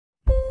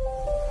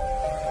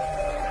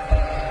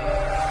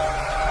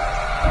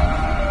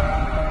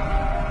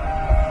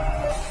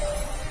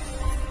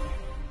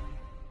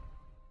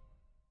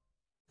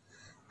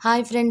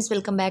Hi friends,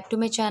 welcome back to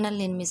my channel.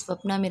 నేను మీ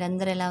స్వప్న.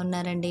 మీరందరూ ఎలా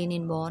ఉన్నారండి?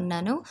 నేను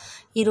బాగున్నాను.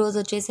 ఈరోజు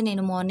వచ్చేసి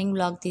నేను మార్నింగ్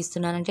వ్లాగ్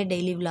తీస్తున్నాను, అంటే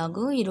డైలీ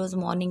వ్లాగు. ఈరోజు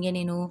మార్నింగే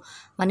నేను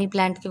మనీ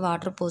ప్లాంట్కి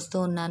వాటర్ పోస్తూ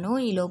ఉన్నాను.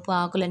 ఈలోపు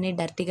ఆకులన్నీ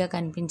డర్టీగా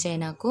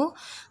కనిపించాయి నాకు.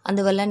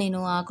 అందువల్ల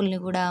నేను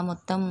ఆకుల్ని కూడా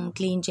మొత్తం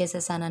క్లీన్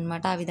చేసేసాను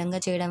అనమాట. ఆ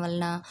విధంగా చేయడం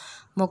వలన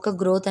మొక్క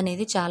గ్రోత్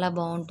అనేది చాలా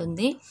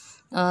బాగుంటుంది.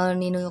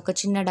 నేను ఒక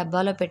చిన్న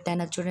డబ్బాలో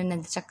పెట్టాను, అది చూడండి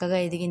ఎంత చక్కగా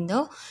ఎదిగిందో.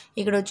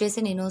 ఇక్కడ వచ్చేసి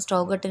నేను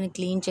స్టవ్ గట్టుని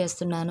క్లీన్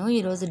చేస్తున్నాను.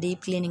 ఈరోజు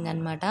డీప్ క్లీనింగ్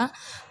అనమాట.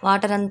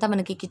 వాటర్ అంతా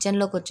మనకి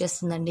కిచెన్లోకి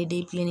వచ్చేస్తుందండి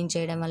డీప్ క్లీనింగ్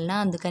చేయడం వలన.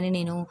 అందుకని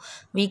నేను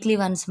వీక్లీ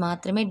వన్స్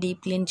మాత్రమే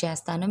డీప్ క్లీన్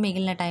చేస్తాను.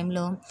 మిగిలిన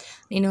టైంలో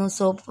నేను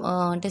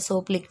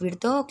సోప్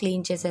లిక్విడ్తో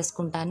క్లీన్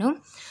చేసేసుకుంటాను.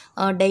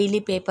 డైలీ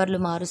పేపర్లు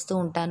మారుస్తూ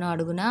ఉంటాను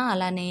అడుగున.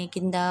 అలానే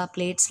కింద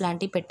ప్లేట్స్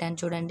లాంటివి పెట్టాను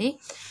చూడండి.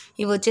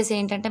 ఇవి వచ్చేసి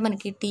ఏంటంటే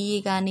మనకి టీ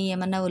కానీ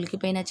ఏమన్నా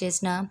ఉలికిపోయినా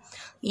చేసినా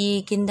ఈ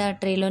కింద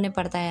ట్రేలోనే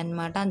పడతాయి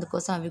అన్నమాట.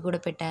 అందుకోసం అవి కూడా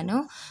పెట్టాను.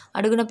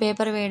 అడుగున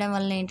పేపర్ వేయడం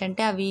వల్ల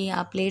ఏంటంటే అవి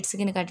ఆ ప్లేట్స్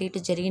కింద అటు ఇటు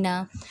జరిగినా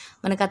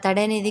మనకు ఆ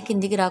తడి అనేది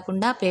కిందికి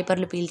రాకుండా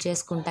పేపర్లు పీల్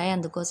చేసుకుంటాయి.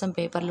 అందుకోసం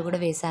పేపర్లు కూడా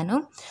వేశాను.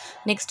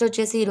 నెక్స్ట్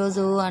వచ్చేసి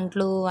ఈరోజు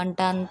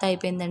వంట అంతా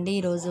అయిపోయిందండి.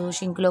 ఈరోజు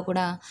షింక్లో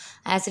కూడా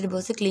యాసిడ్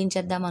పోసి క్లీన్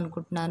చేద్దాం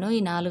అనుకుంటున్నాను,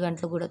 ఈ 4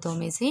 గంటలు కూడా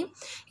తోమేసి.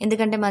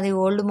 ఎందుకంటే మాది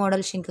ఓల్డ్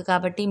మోడల్ షింక్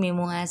కాబట్టి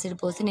మేము యాసిడ్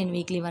పోసి నేను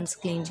వీక్లీ వన్స్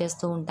క్లీన్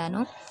చేస్తూ ఉంటాను.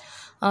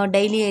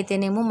 డైలీ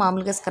అయితేనేమో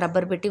మామూలుగా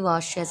స్క్రబ్బర్ పెట్టి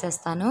వాష్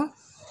చేసేస్తాను.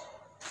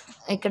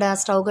 ఇక్కడ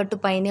స్టవ్ గట్టు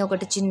పైన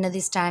ఒకటి చిన్నది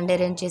స్టాండ్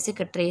అరేంజ్ చేసి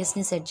ఇక్కడ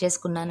ట్రేస్ని సెట్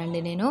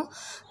చేసుకున్నానండి నేను.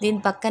 దీని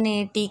పక్కనే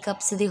టీ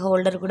కప్స్ది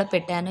హోల్డర్ కూడా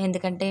పెట్టాను.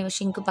 ఎందుకంటే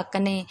షింక్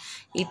పక్కనే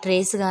ఈ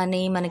ట్రేస్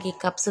కానీ మనకి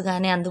కప్స్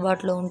కానీ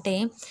అందుబాటులో ఉంటే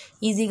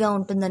ఈజీగా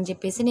ఉంటుందని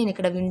చెప్పేసి నేను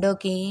ఇక్కడ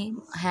విండోకి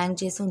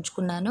హ్యాంగ్ చేసి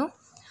ఉంచుకున్నాను.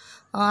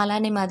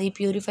 అలానే మాది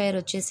ప్యూరిఫైయర్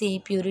వచ్చేసి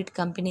ప్యూరిట్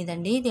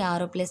కంపెనీదండి. ఇది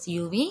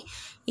RO+UV.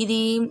 ఇది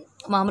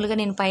మామూలుగా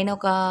నేను పైన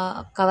ఒక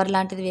కవర్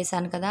లాంటిది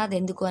వేశాను కదా, అది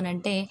ఎందుకు అని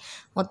అంటే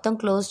మొత్తం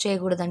క్లోజ్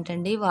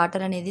చేయకూడదంటండి,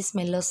 వాటర్ అనేది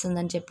స్మెల్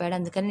వస్తుందని చెప్పాడు.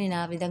 అందుకని నేను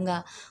ఆ విధంగా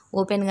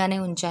ఓపెన్గానే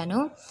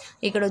ఉంచాను.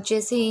 ఇక్కడ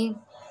వచ్చేసి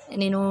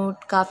నేను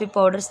కాఫీ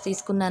పౌడర్స్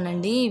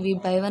తీసుకున్నానండి. ఇవి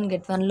బై 1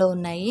 గెట్ 1లో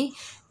ఉన్నాయి.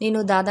 నేను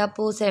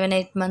దాదాపు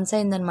 7-8 మంత్స్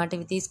అయిందనమాట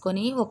ఇవి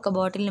తీసుకొని. ఒక్క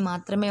బాటిల్ని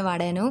మాత్రమే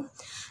వాడాను.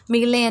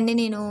 మిగిలినవన్నీ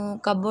నేను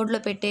కప్బోర్డ్లో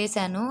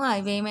పెట్టేశాను.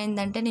 అవి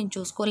ఏమైందంటే నేను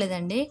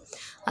చూసుకోలేదండి.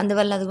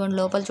 అందువల్ల అదిగోండి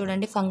లోపల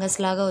చూడండి ఫంగస్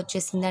లాగా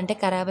వచ్చేసింది, అంటే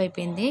ఖరాబ్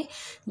అయిపోయింది.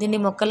 దీన్ని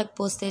మొక్కలకు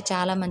పోస్తే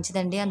చాలా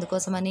మంచిదండి.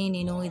 అందుకోసమని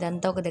నేను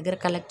ఇదంతా ఒక దగ్గర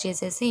కలెక్ట్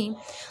చేసేసి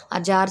ఆ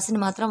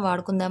జార్స్ని మాత్రం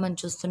వాడుకుందామని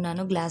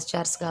చూస్తున్నాను, గ్లాస్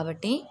జార్స్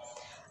కాబట్టి.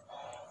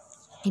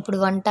 ఇప్పుడు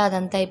వంట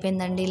అదంతా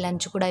అయిపోయిందండి.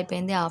 లంచ్ కూడా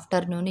అయిపోయింది.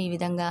 ఆఫ్టర్నూన్ ఈ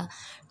విధంగా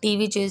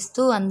టీవీ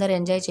చేస్తూ అందరు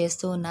ఎంజాయ్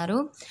చేస్తూ ఉన్నారు.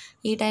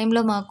 ఈ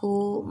టైంలో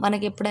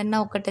మనకి ఎప్పుడైనా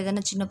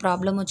ఏదైనా చిన్న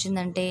ప్రాబ్లం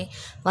వచ్చిందంటే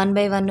వన్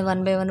బై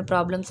వన్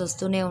ప్రాబ్లమ్స్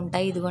వస్తూనే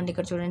ఉంటాయి. ఇదిగోండి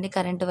ఇక్కడ చూడండి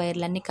కరెంటు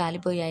వైర్లన్నీ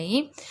కాలిపోయాయి.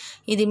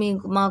 ఇది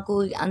మాకు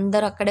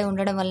అందరూ అక్కడే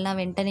ఉండడం వలన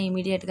వెంటనే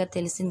ఇమీడియట్గా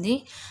తెలిసింది.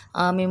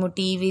 మేము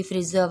టీవీ,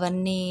 ఫ్రిడ్జ్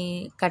అవన్నీ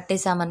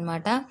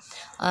కట్టేసామన్నమాట.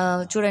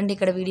 చూడండి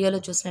ఇక్కడ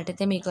వీడియోలో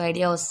చూసినట్టయితే మీకు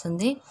ఐడియా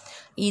వస్తుంది.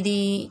 ఇది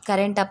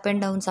కరెంట్ అప్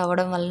అండ్ డౌన్స్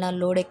అవ్వడం వలన,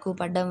 లోడ్ ఎక్కువ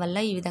పడడం వల్ల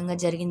ఈ విధంగా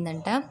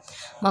జరిగిందంట.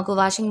 మాకు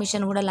వాషింగ్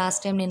మిషన్ కూడా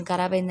లాస్ట్ టైం నేను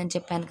ఖరాబ్ అయిందని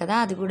చెప్పాను కదా,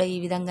 అది కూడా ఈ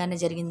విధంగానే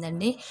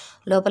జరిగిందండి.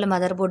 లోపల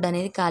మదర్ బోర్డ్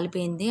అనేది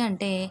కాలిపోయింది,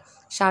 అంటే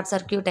షార్ట్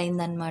సర్క్యూట్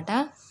అయిందనమాట.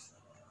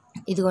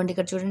 ఇదిగోండి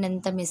ఇక్కడ చూడండి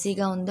ఎంత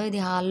మెస్సీగా ఉందో. ఇది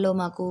హాల్లో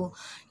మాకు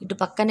ఇటు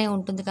పక్కనే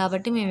ఉంటుంది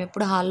కాబట్టి మేము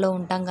ఎప్పుడు హాల్లో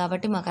ఉంటాం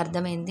కాబట్టి మాకు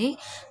అర్థమైంది.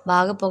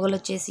 బాగా పొగలు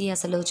వచ్చేసి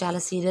అసలు చాలా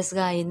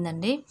సీరియస్గా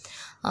అయిందండి.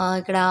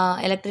 ఇక్కడ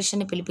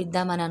ఎలక్ట్రీషియన్ని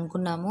పిలిపిద్దామని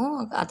అనుకున్నాము.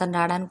 అతను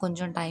రావడానికి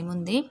కొంచెం టైం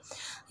ఉంది.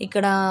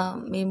 ఇక్కడ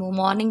మేము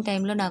మార్నింగ్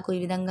టైంలో నాకు ఈ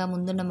విధంగా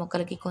ముందున్న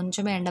మొక్కలకి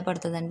కొంచెమే ఎండ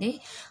పడుతుందండి.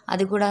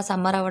 అది కూడా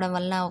సమ్మర్ అవ్వడం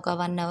వల్ల ఒక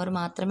 1 అవర్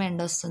మాత్రమే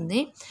ఎండ వస్తుంది.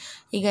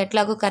 ఇక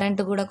ఎట్లాగో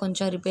కరెంటు కూడా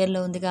కొంచెం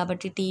రిపేర్లో ఉంది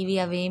కాబట్టి టీవీ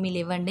అవేమీ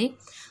లేవండి.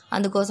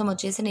 అందుకోసం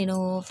వచ్చేసి నేను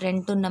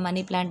ఫ్రంట్ ఉన్న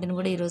మనీ ప్లాంట్ని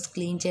కూడా ఈరోజు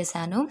క్లీన్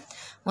చేశాను.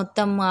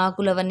 మొత్తం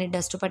ఆకులు అవన్నీ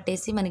డస్ట్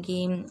పట్టేసి మనకి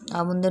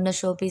ముందున్న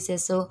షో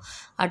పీసెస్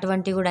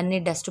అటువంటివి కూడా అన్నీ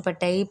డస్ట్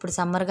పట్టాయి. ఇప్పుడు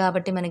సమ్మర్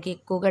కాబట్టి మనకి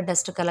ఎక్కువగా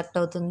డస్ట్ కలెక్ట్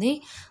అవుతుంది.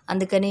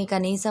 అందుకని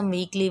కనీసం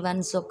వీక్లీ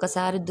వన్స్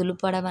ఒక్కసారి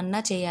దులుపడం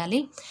అన్నా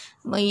చేయాలి.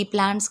 ఈ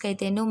ప్లాంట్స్కి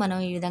అయితేను మనం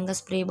ఈ విధంగా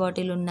స్ప్రే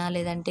బాటిల్ ఉన్నా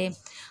లేదంటే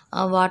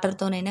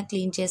వాటర్తోనైనా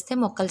క్లీన్ చేస్తే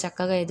మొక్కలు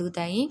చక్కగా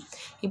ఎదుగుతాయి.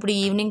 ఇప్పుడు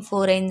ఈవినింగ్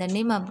 4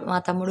 అయిందండి. మా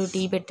తమ్ముడు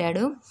టీ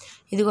పెట్టాడు.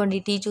 ఇదిగోండి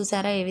టీ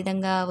చూసారా ఏ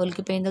విధంగా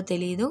ఒలికిపోయిందో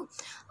తెలియదు.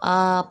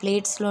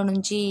 ప్లేట్స్లో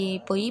నుంచి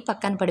పోయి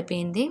పక్కన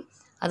పడిపోయింది.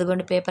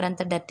 అదిగోండి పేపర్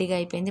అంతా డర్టీగా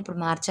అయిపోయింది. ఇప్పుడు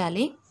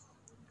మార్చాలి.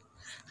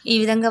 ఈ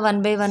విధంగా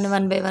 1 బై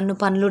 1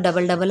 పనులు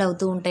డబల్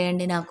అవుతూ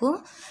ఉంటాయండి నాకు.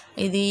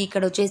 ఇది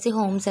ఇక్కడ వచ్చేసి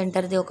హోమ్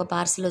సెంటర్ది ఒక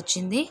పార్సిల్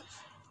వచ్చింది.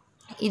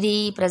 ఇది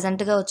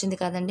ప్రజెంట్గా వచ్చింది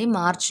కాదండి,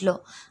 మార్చ్లో,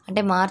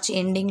 అంటే మార్చ్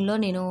ఎండింగ్లో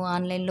నేను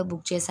ఆన్లైన్లో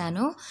బుక్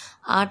చేశాను.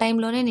 ఆ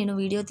టైంలోనే నేను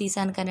వీడియో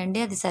తీశాను కానండి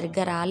అది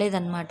సరిగ్గా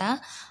రాలేదన్నమాట.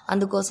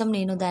 అందుకోసం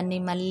నేను దాన్ని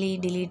మళ్ళీ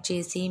డిలీట్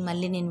చేసి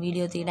మళ్ళీ నేను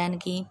వీడియో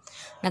తీయడానికి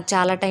నాకు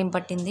చాలా టైం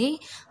పట్టింది.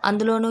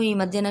 అందులోనూ ఈ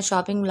మధ్యన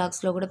షాపింగ్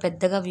వ్లాగ్స్లో కూడా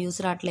పెద్దగా వ్యూస్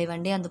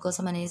రావట్లేవండి.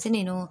 అందుకోసం అనేసి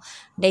నేను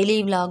డైలీ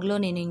వ్లాగ్లో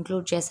నేను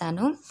ఇంక్లూడ్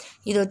చేశాను.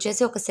 ఇది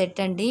వచ్చేసి ఒక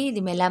సెట్ అండి.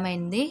 ఇది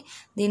మెలామైన్ది.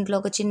 దీంట్లో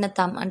ఒక చిన్న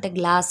అంటే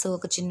గ్లాసు,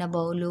 ఒక చిన్న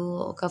బౌలు,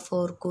 ఒక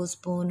ఫోర్కు,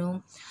 స్పూను,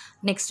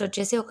 నెక్స్ట్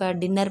వచ్చేసి ఒక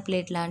డిన్నర్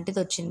ప్లేట్ లాంటిది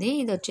వచ్చింది.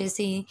 ఇది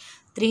వచ్చేసి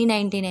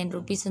 399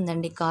 రూపీస్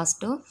ఉందండి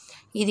కాస్ట్.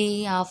 ఇది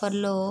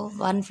ఆఫర్లో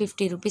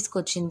 150 రూపీస్కి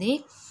వచ్చింది.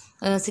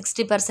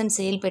 60%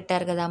 సేల్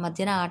పెట్టారు కదా ఆ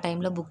మధ్యన, ఆ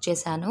టైంలో బుక్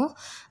చేశాను.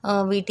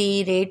 వీటి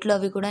రేట్లు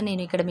అవి కూడా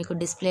నేను ఇక్కడ మీకు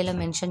డిస్ప్లేలో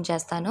మెన్షన్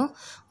చేస్తాను,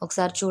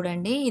 ఒకసారి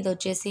చూడండి. ఇది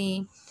వచ్చేసి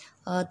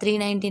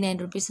 399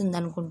 రూపీస్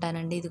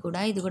ఉందనుకుంటానండి. ఇది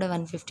కూడా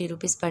 150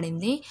 రూపీస్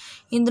పడింది.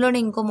 ఇందులోనే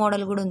ఇంకో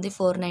మోడల్ కూడా ఉంది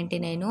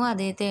 499,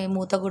 అదైతే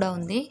మూత కూడా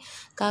ఉంది,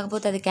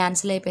 కాకపోతే అది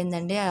క్యాన్సిల్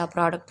అయిపోయిందండి, ఆ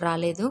ప్రోడక్ట్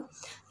రాలేదు.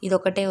 ఇది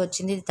ఒకటే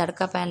వచ్చింది. ఇది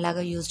తడకా ప్యాన్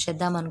లాగా యూజ్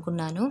చేద్దాం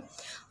అనుకున్నాను.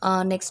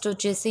 నెక్స్ట్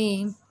వచ్చేసి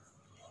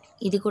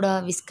ఇది కూడా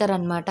విస్కర్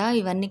అనమాట.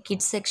 ఇవన్నీ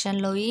కిడ్స్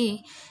సెక్షన్లోవి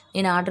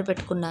నేను ఆర్డర్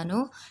పెట్టుకున్నాను.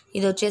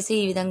 ఇది వచ్చేసి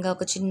ఈ విధంగా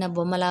ఒక చిన్న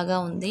బొమ్మలాగా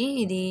ఉంది.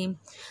 ఇది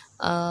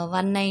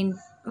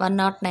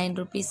 109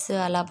 రూపీస్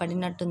అలా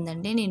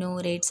పడినట్టుందండి. నేను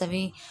రేట్స్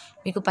అవి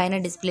మీకు పైన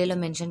డిస్ప్లేలో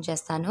మెన్షన్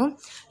చేస్తాను.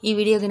 ఈ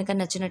వీడియో కనుక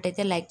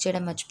నచ్చినట్టయితే లైక్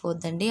చేయడం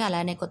మర్చిపోవద్దండి.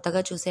 అలానే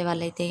కొత్తగా చూసే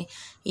వాళ్ళైతే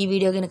ఈ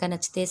వీడియో కనుక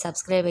నచ్చితే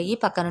సబ్స్క్రైబ్ అయ్యి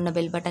పక్కనున్న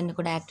బెల్ బటన్ని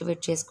కూడా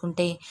యాక్టివేట్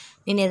చేసుకుంటే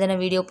నేను ఏదైనా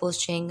వీడియో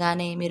పోస్ట్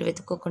చేయగానే మీరు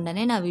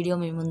వెతుక్కోకుండానే నా వీడియో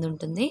మీ ముందు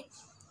ఉంటుంది.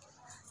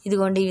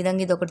 ఇదిగోండి, ఈ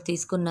విధంగా ఇది ఒకటి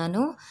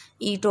తీసుకున్నాను.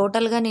 ఈ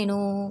టోటల్గా నేను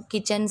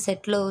కిచెన్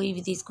సెట్లో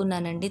ఇవి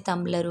తీసుకున్నానండి.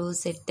 టంబ్లరు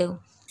సెట్,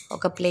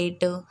 ఒక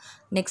ప్లేట్,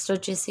 నెక్స్ట్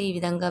వచ్చేసి ఈ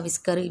విధంగా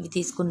విస్కర్, ఇవి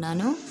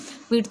తీసుకున్నాను.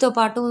 వీటితో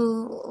పాటు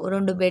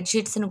 2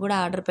 బెడ్షీట్స్ని కూడా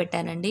ఆర్డర్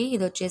పెట్టానండి.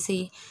 ఇది వచ్చేసి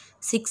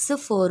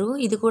 6/4.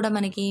 ఇది కూడా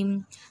మనకి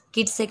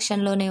కిడ్స్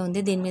సెక్షన్లోనే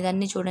ఉంది. దీని మీద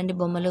అన్ని చూడండి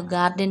బొమ్మలు,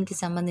 గార్డెన్కి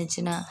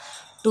సంబంధించిన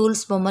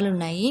టూల్స్ బొమ్మలు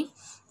ఉన్నాయి.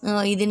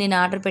 ఇది నేను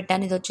ఆర్డర్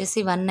పెట్టాను. ఇది వచ్చేసి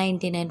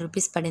 199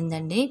 రూపీస్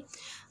పడిందండి.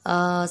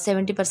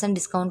 70%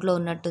 డిస్కౌంట్లో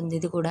ఉన్నట్టుంది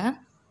ఇది కూడా.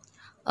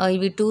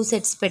 ఇవి 2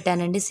 సెట్స్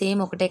పెట్టానండి, సేమ్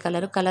ఒకటే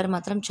కలర్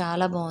మాత్రం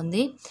చాలా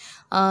బాగుంది.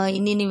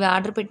 నేను ఇవి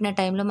ఆర్డర్ పెట్టిన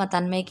టైంలో మా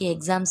తన్మయ్యకి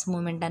ఎగ్జామ్స్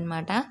మూమెంట్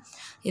అనమాట.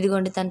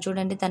 ఇదిగోండి, తను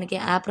చూడండి, తనకి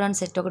ఆప్రాన్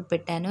సెట్ ఒకటి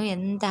పెట్టాను.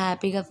 ఎంత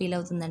హ్యాపీగా ఫీల్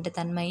అవుతుందంటే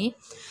తన్మయ్యి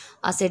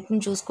ఆ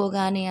సెట్ని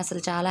చూసుకోగానే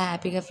అసలు చాలా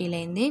హ్యాపీగా ఫీల్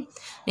అయింది.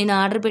 నేను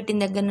ఆర్డర్ పెట్టిన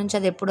దగ్గర నుంచి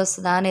అది ఎప్పుడు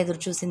వస్తుందా అని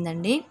ఎదురు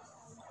చూసిందండి.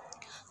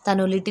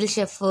 తను లిటిల్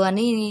షెఫ్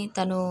అని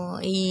తను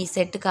ఈ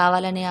సెట్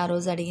కావాలని ఆ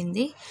రోజు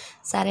అడిగింది.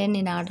 సరే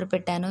నేను ఆర్డర్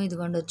పెట్టాను.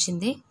 ఇదిగోండి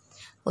వచ్చింది.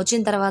 వచ్చిన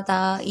తర్వాత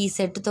ఈ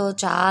సెట్తో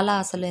చాలా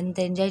అసలు ఎంత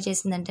ఎంజాయ్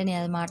చేసిందంటే నేను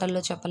అది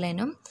మాటల్లో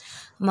చెప్పలేను.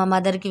 మా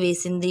మదర్కి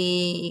వేసింది,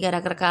 ఇక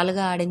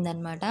రకరకాలుగా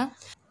ఆడిందనమాట.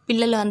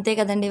 పిల్లలు అంతే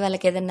కదండి,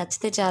 వాళ్ళకి ఏదైనా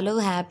నచ్చితే చాలు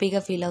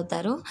హ్యాపీగా ఫీల్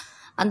అవుతారు.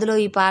 అందులో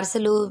ఈ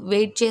పార్సెల్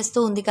వెయిట్ చేస్తూ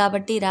ఉంది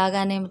కాబట్టి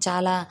రాగానే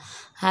చాలా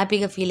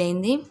హ్యాపీగా ఫీల్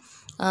అయింది.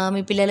 మీ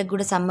పిల్లలకు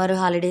కూడా సమ్మర్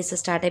హాలిడేస్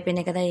స్టార్ట్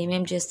అయిపోయినాయి కదా,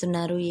 ఏమేమి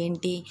చేస్తున్నారు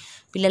ఏంటి,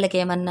 పిల్లలకి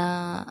ఏమన్నా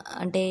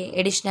అంటే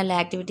ఎడిషనల్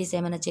యాక్టివిటీస్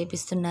ఏమైనా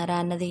చేపిస్తున్నారా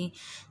అన్నది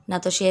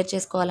నాతో షేర్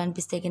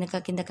చేసుకోవాలనిపిస్తే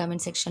కనుక కింద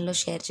కమెంట్ సెక్షన్లో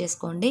షేర్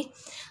చేసుకోండి.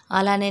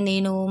 అలానే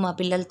నేను మా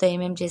పిల్లలతో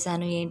ఏమేమి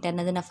చేశాను ఏంటి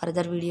అన్నది నా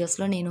ఫర్దర్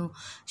వీడియోస్లో నేను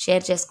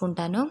షేర్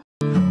చేసుకుంటాను.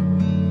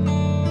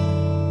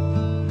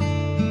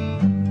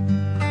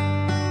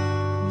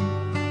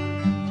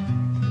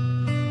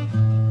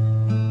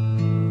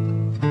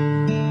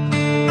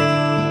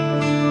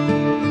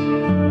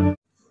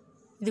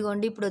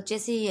 ఇదిగోండి, ఇప్పుడు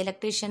వచ్చేసి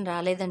ఎలక్ట్రీషియన్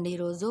రాలేదండి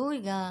ఈరోజు.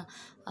 ఇక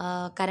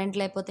కరెంట్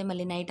లేకపోతే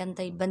మళ్ళీ నైట్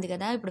అంతా ఇబ్బంది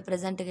కదా. ఇప్పుడు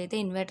ప్రజెంట్గా అయితే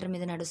ఇన్వర్టర్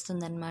మీద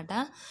నడుస్తుందన్నమాట.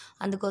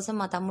 అందుకోసం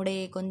మా తమ్ముడే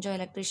కొంచెం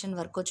ఎలక్ట్రీషియన్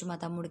వర్క్ వచ్చు మా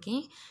తమ్ముడికి.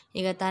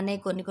 ఇక తనే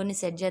కొన్ని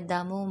సెట్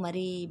చేద్దాము,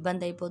 మరీ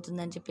ఇబ్బంది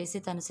అయిపోతుందని చెప్పేసి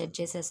తను సెట్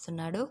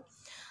చేసేస్తున్నాడు.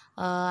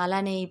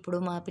 అలానే ఇప్పుడు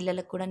మా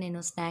పిల్లలకు కూడా నేను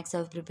స్నాక్స్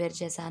అవి ప్రిపేర్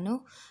చేశాను.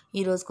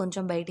 ఈరోజు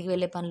కొంచెం బయటికి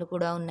వెళ్ళే పనులు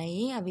కూడా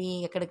ఉన్నాయి. అవి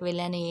ఎక్కడికి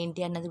వెళ్ళాను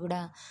ఏంటి అన్నది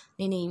కూడా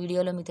నేను ఈ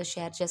వీడియోలో మీతో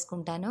షేర్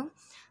చేసుకుంటాను.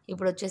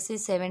 ఇప్పుడు వచ్చేసి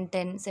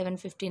 7:10,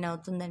 7:15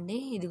 అవుతుందండి.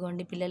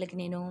 ఇదిగోండి, పిల్లలకి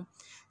నేను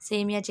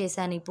సేమియా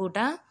చేశాను ఈ పూట.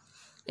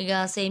 ఇక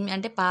సేమియా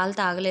అంటే పాలు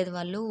తాగలేదు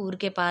వాళ్ళు,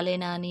 ఊరికే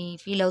పాలేనా అని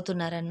ఫీల్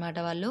అవుతున్నారనమాట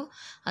వాళ్ళు.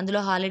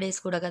 అందులో హాలిడేస్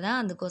కూడా కదా,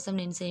 అందుకోసం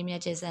నేను సేమియా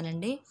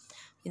చేశానండి.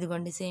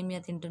 ఇదిగోండి, సేమియా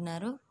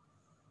తింటున్నారు.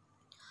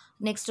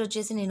 నెక్స్ట్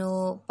వచ్చేసి నేను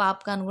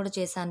పాప్కార్న్ కూడా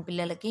చేశాను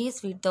పిల్లలకి.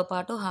 స్వీట్తో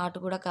పాటు హాట్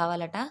కూడా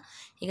కావాలట.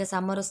 ఇక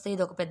సమ్మర్ వస్తే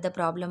ఇది ఒక పెద్ద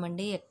ప్రాబ్లం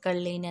అండి. ఎక్కడ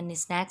లేని అన్ని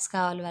స్నాక్స్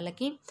కావాలి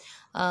వాళ్ళకి.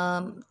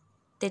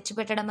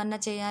 తెచ్చిపెట్టడం అన్నా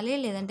చేయాలి,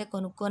 లేదంటే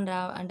కొనుక్కొని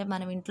అంటే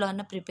మనం ఇంట్లో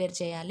అన్న ప్రిపేర్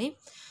చేయాలి.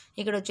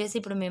 ఇక్కడ వచ్చేసి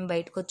ఇప్పుడు మేము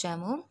బయటకు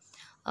వచ్చాము.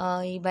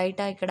 ఈ బయట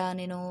ఇక్కడ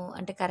నేను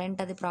అంటే కరెంట్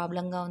అది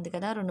ప్రాబ్లంగా ఉంది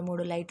కదా,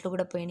 2-3 లైట్లు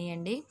కూడా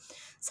పోయినాయండి.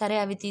 సరే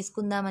అవి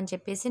తీసుకుందామని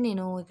చెప్పేసి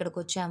నేను ఇక్కడికి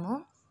వచ్చాము.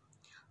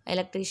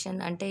 ఎలక్ట్రీషియన్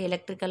అంటే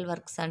ఎలక్ట్రికల్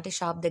వర్క్స్ అంటే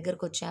షాప్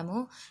దగ్గరకు వచ్చాము.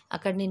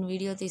 అక్కడ నేను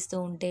వీడియో తీస్తూ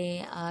ఉంటే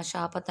ఆ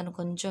షాప్ అతను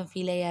కొంచెం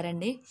ఫీల్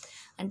అయ్యారండి.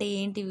 అంటే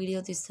ఏంటి వీడియో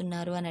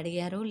తీస్తున్నారు అని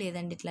అడిగారు.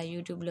 లేదండి ఇట్లా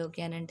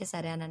యూట్యూబ్లోకి అని అంటే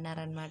సరే అని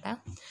అన్నారనమాట.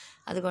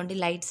 అదిగోండి,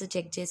 లైట్స్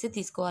చెక్ చేసి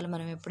తీసుకోవాలి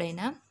మనం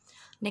ఎప్పుడైనా.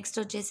 నెక్స్ట్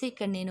వచ్చేసి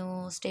ఇక్కడ నేను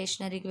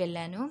స్టేషనరీకి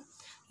వెళ్ళాను.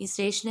 ఈ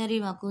స్టేషనరీ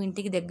మాకు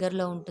ఇంటికి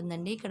దగ్గరలో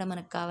ఉంటుందండి. ఇక్కడ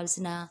మనకు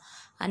కావాల్సిన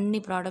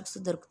అన్ని ప్రోడక్ట్స్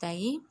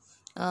దొరుకుతాయి.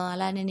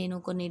 అలానే నేను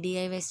కొన్ని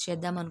డిఐవైస్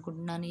చేద్దాం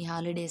అనుకుంటున్నాను ఈ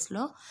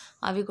హాలిడేస్లో.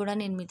 అవి కూడా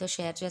నేను మీతో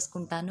షేర్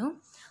చేసుకుంటాను.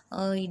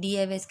 ఈ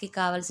డిఐవైస్కి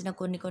కావాల్సిన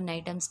కొన్ని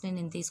ఐటమ్స్ని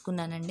నేను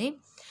తీసుకున్నానండి.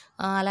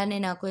 అలానే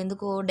నాకు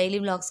ఎందుకో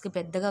డైలీ వ్లాగ్స్కి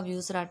పెద్దగా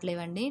వ్యూస్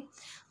రావట్లేవండి.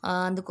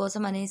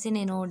 అందుకోసం అనేసి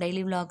నేను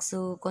డైలీ వ్లాగ్స్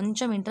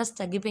కొంచెం ఇంట్రెస్ట్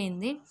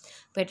తగ్గిపోయింది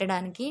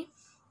పెట్టడానికి.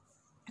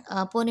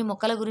 పోనీ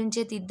మొక్కల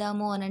గురించే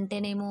తీద్దాము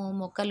అనంటేనేమో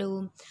మొక్కలు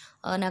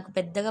నాకు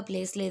పెద్దగా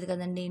ప్లేస్ లేదు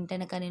కదండీ.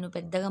 ఇంటెనక నేను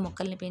పెద్దగా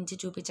మొక్కల్ని పెంచి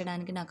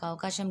చూపించడానికి నాకు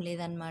అవకాశం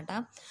లేదనమాట.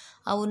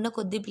 ఆ ఉన్న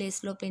కొద్ది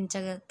ప్లేస్‌లో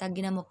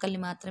తగ్గిన మొక్కల్ని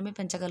మాత్రమే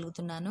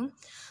పెంచగలుగుతున్నాను.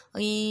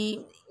 ఈ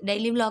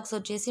డైలీ వ్లాగ్స్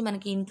వచ్చేసి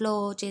మనకి ఇంట్లో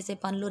చేసే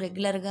పనులు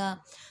రెగ్యులర్‌గా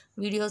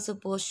వీడియోస్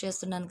పోస్ట్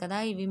చేస్తున్నాను కదా!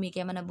 ఇవి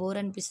మీకేమైనా బోర్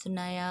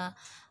అనిపిస్తున్నాయా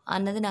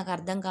అన్నది నాకు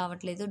అర్థం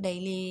కావట్లేదు.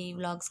 డైలీ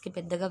వ్లాగ్స్‌కి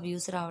పెద్దగా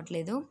వ్యూస్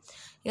రావట్లేదు.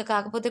 ఇక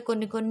కాకపోతే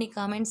కొన్ని కొన్ని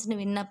కామెంట్స్‌ని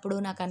విన్నప్పుడు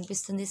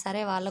నాకనిపిస్తుంది,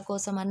 సరే వాళ్ళ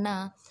కోసమన్నా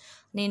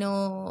నేను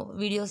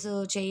వీడియోస్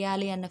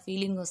చేయాలి అన్న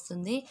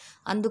ఫీలింగొస్తుంది.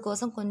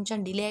 అందుకోసం కొంచెం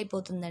డిలే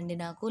అయిపోతుందండి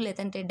నాకు.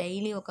 లేదంటే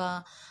డైలీ ఒక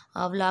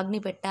వ్లాగ్‌ని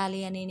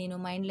పెట్టాలి అని నేను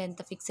మైండ్‌లో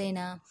ఎంత ఫిక్స్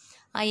అయినా,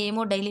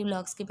 ఏమో డైలీ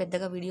వ్లాగ్స్‌కి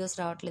పెద్దగా వీడియోస్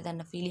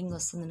రావట్లేదన్న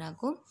ఫీలింగొస్తుంది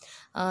నాకు.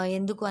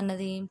 ఎందుకు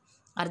అన్నది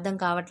అర్థం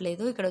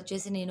కావట్లేదు.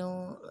 ఇక్కడొచ్చేసి నేను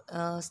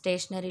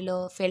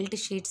స్టేషనరీలో ఫెల్ట్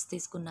షీట్స్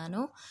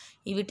తీసుకున్నాను.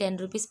 ఇవి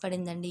రూ. 10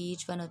 పడిందండి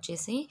ఈచ్ వన్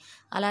వచ్చేసి.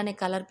 అలానే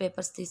కలర్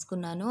పేపర్స్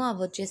తీసుకున్నాను.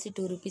 అవొచ్చేసి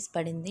రూ. 2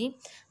 పడింది.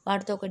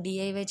 వాటితో ఒక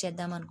డీఐవై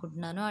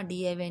చేద్దామనుకుంటున్నాను. ఆ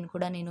డీఐవైని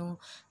కూడా నేను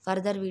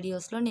ఫర్దర్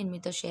వీడియోస్‌లో నేను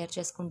మీతో షేర్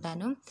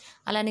చేసుకుంటాను.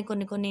 అలానే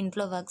కొన్ని కొన్ని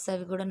ఇంట్లో వర్క్స్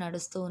అవి కూడా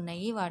నడుస్తూ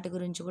ఉన్నాయి. వాటి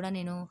గురించి కూడా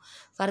నేను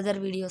ఫర్దర్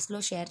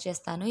వీడియోస్‌లో షేర్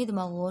చేస్తాను. ఇది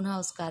మా ఓన్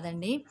హౌస్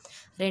కాదండి.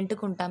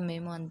 రెంట్‌కుంటాం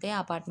మేము అంతే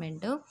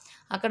అపార్ట్‌మెంటు.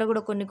 అక్కడ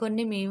కూడా కొన్ని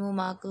కొన్ని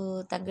మాకు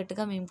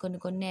తగ్గట్టుగా మేము కొన్ని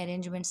కొన్ని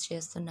అరేంజ్‌మెంట్స్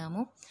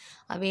చేస్తున్నాము.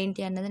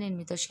 అవేంటి అన్నది నేను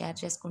మీతో షేర్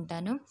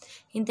చేసుకుంటాను.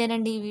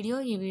 ఇంతేనండి ఈ వీడియో.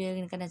 ఈ వీడియో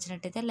గనుక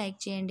నచ్చినట్టయితే లైక్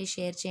చేయండి,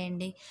 షేర్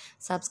చేయండి,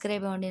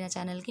 సబ్స్క్రైబ్ అవ్వండి నా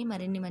ఛానల్‌కి.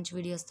 మరిన్ని మంచి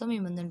వీడియోస్‌తో మీ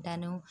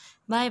ముందుంటాను.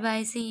 Bye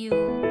bye. See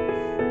you.